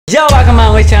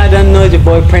my channel, don't know, it's your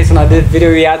boy Prince, and on this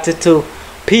video reacted to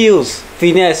Pheelz,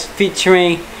 Finesse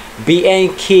featuring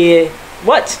BNXN.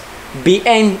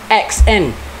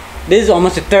 This is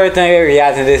almost the third time we're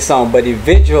reacting to this song, but the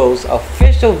visuals,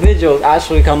 official visuals,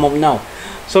 actually come up now.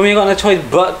 So we got no choice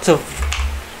but to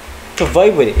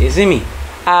vibe with it, you see me?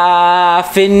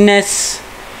 Finesse.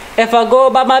 If I go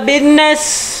about my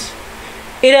business,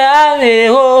 it's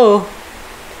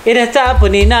top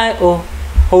of the night. Oh,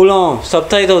 hold on,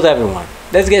 subtitles everyone.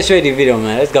 Let's get straight to the video,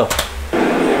 man. Let's go.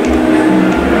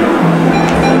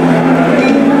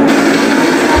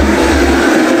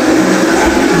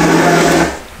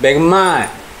 Big man,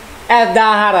 after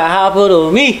I had a hopper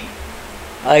to me,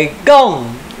 I go.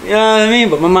 You know what I mean?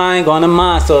 But my mind gonna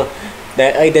mind, so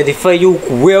that I identify you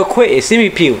real quick. You see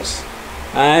me, Pheelz?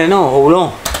 I know. Hold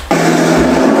on.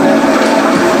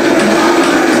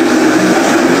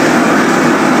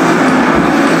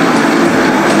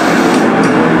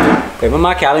 Okay,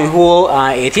 my calling who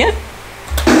 18?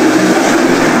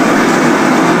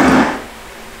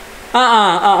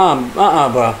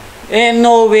 Bro. Ain't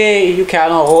no way you can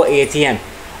hold ATM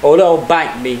or little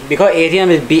bank be, because ATM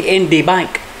is be in the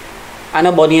bank and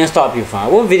nobody can stop you from.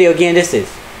 What video game this is?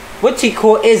 What cheat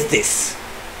code is this?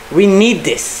 We need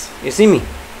this. You see me?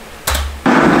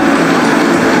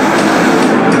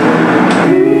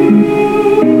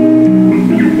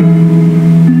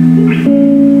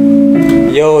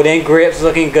 Yo, them grapes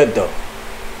looking good though.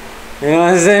 You know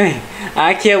what I'm saying?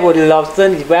 I care what the lobster,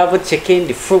 the whatever chicken,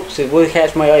 the fruits, it will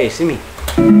catch my eye. You see me?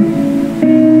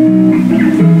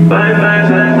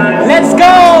 Let's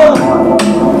go!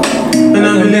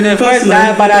 And the first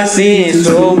time, but I see it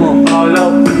so much. Oh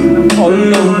no.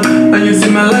 And you see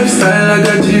my lifestyle, I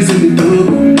got G's in the dough.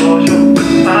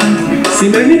 See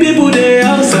many people there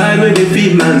outside where they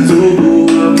feed man so.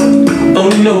 Oh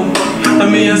no, I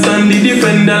mean I stand the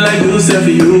defender like Joseph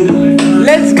you.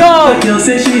 Let's go! Girl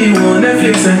say she want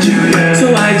Netflix and chill,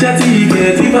 so I chatty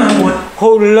get even one.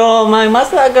 Hold on, man.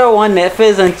 Must that girl want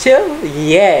Netflix and chill?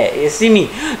 Yeah, you see me.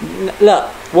 Look,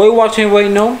 what you watching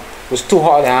right now was too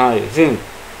hard to handle. You see me?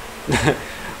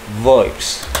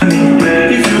 Vibes.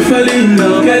 If you fell in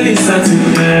love, Kelly satin,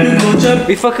 you go chop.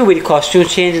 We fucking with the costume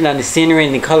changing and the scenery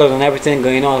and the colors and everything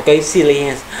going on. Okay, you see,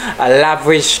 like a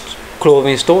lavish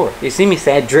clothing store. You see me?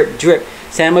 Say drip, drip.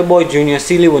 Say my boy Junior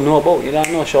Sealy will know about. You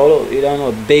don't know, shout out. You don't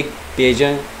know, big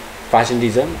Asian fashion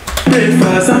designer.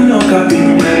 Breakfast, I'm not copy.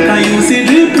 Can you see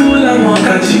dripple, I'm not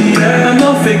catchy. I'm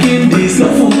not faking this, no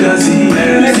fugazi.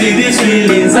 You see these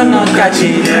feelings, I'm not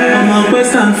catchy. I'm a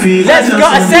Western feel. Let's go,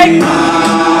 I say.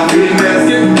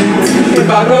 If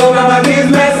I go by my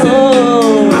business,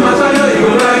 oh, I'ma show you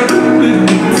go right.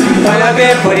 All I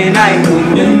get for the night.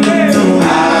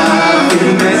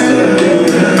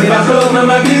 If I go by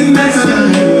my business,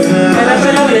 And I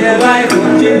show you the right.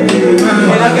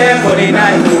 All I get for the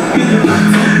night.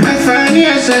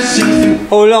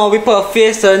 Hold on, we put a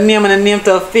face to a name and a name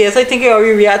to a face. I think you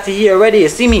already reacted here already. You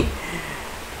see me?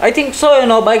 I think so, you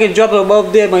know, but I can drop it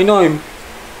above there by name.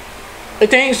 I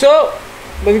think so.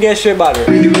 But we get straight about it.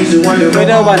 We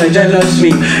don't want to jealous me.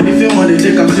 If you want to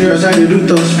take up serious, I can do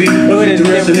top speed. Look at the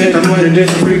resonate, I'm on the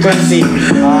frequency.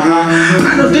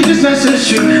 I don't think it's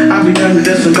necessary. I'll be done with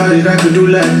somebody that could do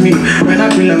like me. When I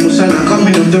feel like Musala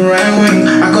coming up the right wing,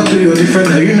 I got to your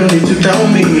defender, you don't need to tell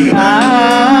me.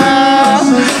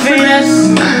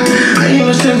 Finesse. And you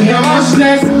must tell me I'm a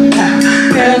slave.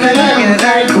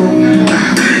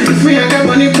 If we ain't got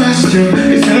money past you,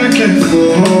 if you like it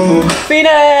for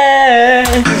Finesse.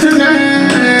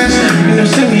 Finesse. You know,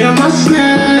 send me a must.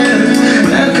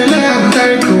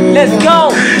 Let's go.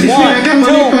 1, 2,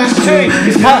 3.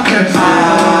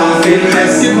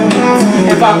 Finesse.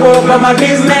 If I go about my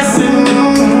business,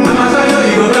 I'ma tell you,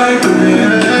 you go right.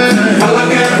 All I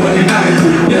care for the night.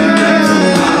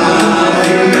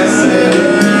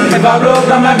 if I go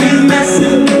about my business,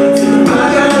 All I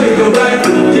tell you, you go right.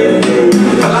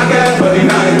 All I care for the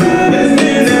night.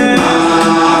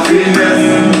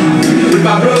 Finesse. If I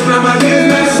broke down my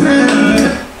business.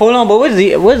 hold on, but what's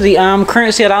the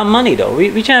currency of that money though?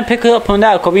 We trying to pick up on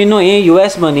that because we know it ain't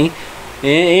US money, it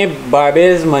ain't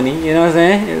Barbados money. You know what I'm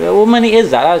saying? What money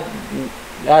is that?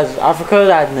 That's Africa,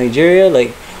 that's Nigeria. Like,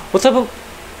 what type of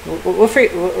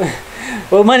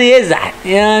what money is that?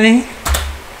 You know what I mean?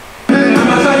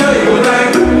 I'ma tell you, you go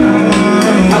right.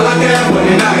 All I care for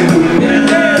the night.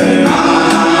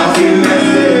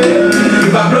 Finesse.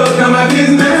 If I broke down my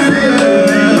business.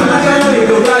 I'ma tell you, you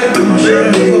go right.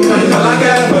 All I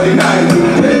care for the night.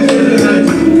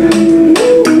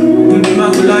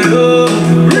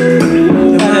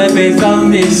 Tell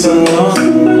me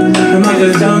someone.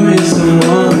 Tell me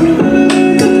someone.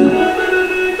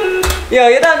 Yo,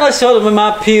 you don't not show them with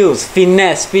my Pheelz,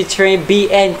 Finesse featuring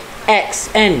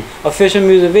BNXN official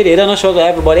music video. It does not show to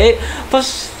everybody. For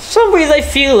some reason I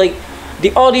feel like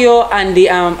the audio and the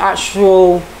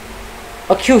actual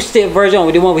acoustic version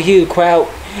with the one with huge crowd,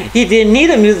 he didn't need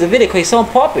a music video because he's so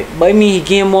popping. But I mean he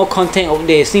gained more content out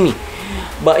there, see me.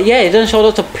 But yeah, it doesn't show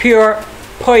up to pure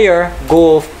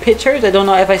gold pictures. I don't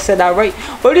know if I said that right.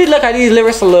 But we look at these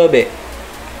lyrics a little bit.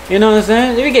 You know what I'm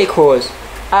saying? Let me get chorus.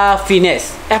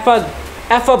 Finesse. If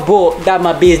I broke, that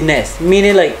my business.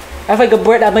 Meaning like, if I get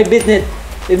broke, that my business.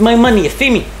 It's my money, you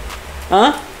feel me?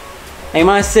 Huh? I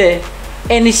might say,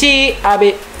 and she,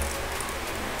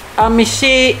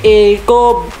 she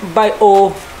go by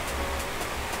oh,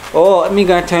 let me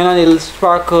gonna turn on the little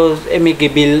sparkles and make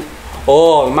it be,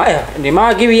 they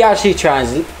might give you actually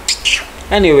translate.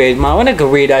 Anyways, man, when I can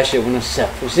read that shit with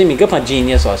myself, you see me, get my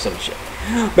genius or some shit.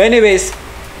 But anyways,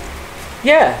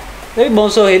 yeah, let me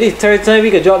bounce over here. This third time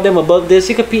we could drop them above this.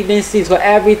 You could peep these seats, but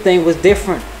everything was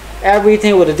different.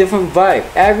 Everything with a different vibe.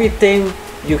 Everything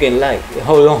you can like.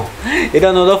 Hold on. You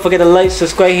don't forget to like,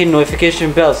 subscribe, hit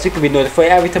notification bell so you can be notified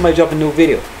every time I drop a new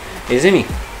video. You see me?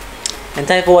 And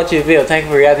thank you for watching the video. Thank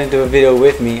you for reacting to a video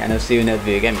with me, and I'll see you in that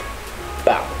video again.